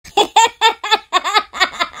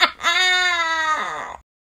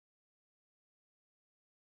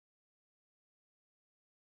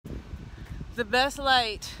The best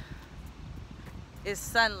light is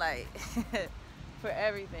sunlight for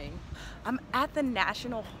everything. I'm at the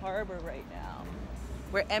National Harbor right now,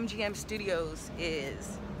 where MGM Studios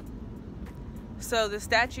is. So the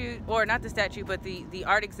statue, or not the statue, but the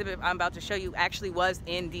art exhibit I'm about to show you actually was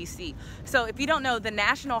in DC. So if you don't know, the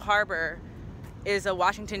National Harbor is a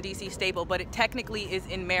Washington DC staple, but it technically is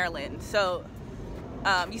in Maryland. So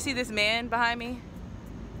you see this man behind me?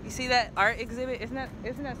 You see that art exhibit? Isn't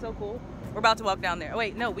that so cool? We're about to walk down there. Oh,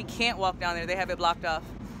 wait, no, we can't walk down there. They have it blocked off.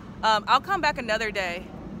 I'll come back another day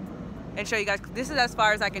and show you guys. This is as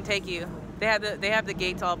far as I can take you. They have the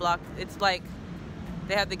gates all blocked. It's like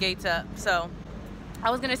they have the gates up. So I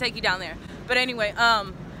was gonna take you down there, but anyway,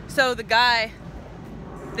 so the guy,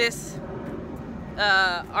 this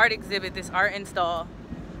art exhibit, this art install,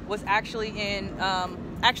 was actually in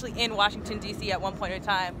Washington D.C. at one point in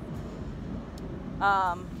time,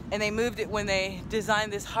 and they moved it when they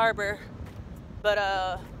designed this harbor.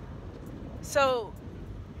 But so,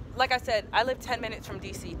 like I said, I live 10 minutes from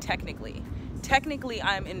D.C. Technically,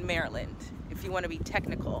 I'm in Maryland, if you want to be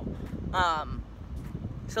technical.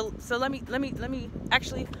 So let me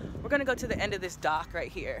actually, we're gonna go to the end of this dock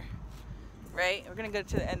right here, right? We're gonna go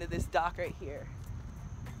to the end of this dock right here,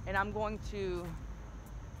 and I'm going to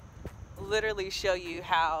literally show you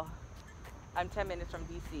how I'm 10 minutes from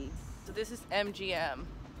DC. So this is MGM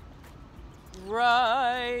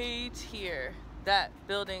right here, that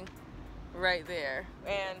building right there,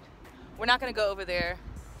 and we're not gonna go over there.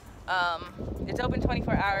 It's open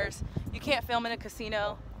 24 hours. You can't film in a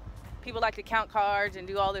casino. People like to count cards and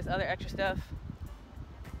do all this other extra stuff.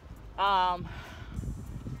 I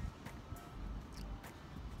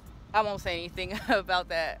won't say anything about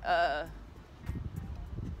that.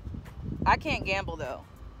 I can't gamble though.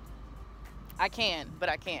 I can, but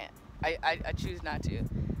I can't. I choose not to.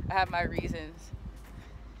 I have my reasons.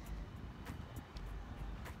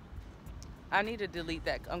 I need to delete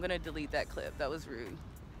that. I'm gonna delete that clip. That was rude.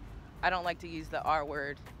 I don't like to use the R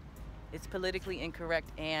word. It's politically incorrect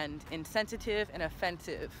and insensitive and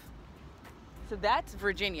offensive. So that's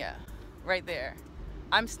Virginia right there.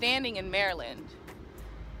 I'm standing in Maryland,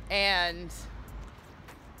 and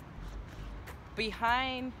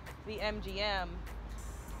behind the MGM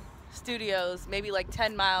Studios, maybe like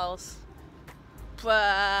 10 miles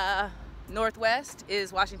northwest,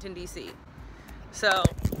 is Washington DC. So,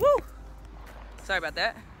 woo! Sorry about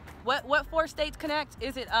that. What 4 states connect?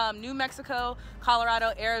 Is it New Mexico,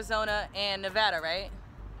 Colorado, Arizona, and Nevada, right?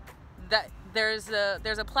 That there's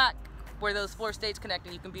a plaque where those 4 states connect,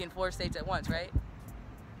 and you can be in 4 states at once, right?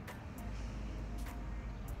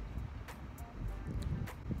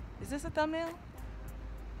 Is this a thumbnail?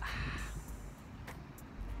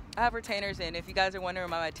 I have retainers in. If you guys are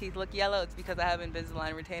wondering why my teeth look yellow, it's because I have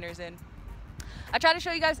Invisalign retainers in. I try to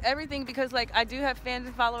show you guys everything because, like, I do have fans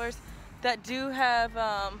and followers that do have,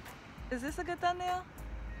 is this a good thumbnail?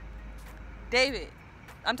 David.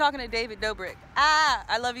 I'm talking to David Dobrik.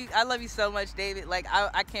 I love you so much, David. Like,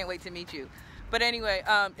 I can't wait to meet you. But anyway,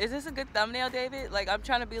 is this a good thumbnail, David? Like, I'm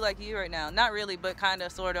trying to be like you right now. Not really, but kind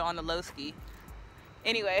of, sort of on the low ski.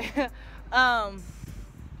 Anyway, what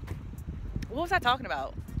was I talking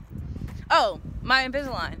about? Oh, my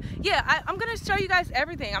Invisalign. Yeah, I'm gonna show you guys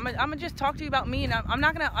everything. I'm gonna just talk to you about me, and I'm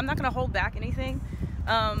not gonna hold back anything.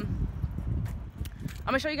 I'm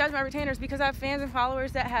gonna show you guys my retainers because I have fans and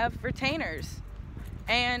followers that have retainers,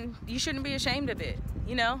 and you shouldn't be ashamed of it,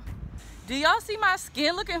 you know? Do y'all see my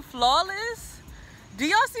skin looking flawless? Do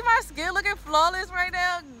y'all see my skin looking flawless right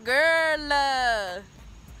now? Girl,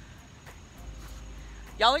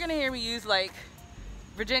 y'all are gonna hear me use like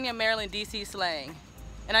Virginia, Maryland, DC slang,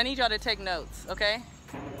 and I need y'all to take notes, okay?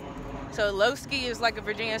 So low-ski is like a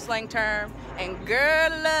Virginia slang term, and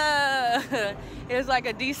girl is like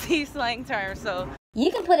a DC slang term. So you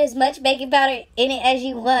can put as much baking powder in it as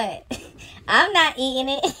you want. I'm not eating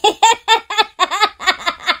it.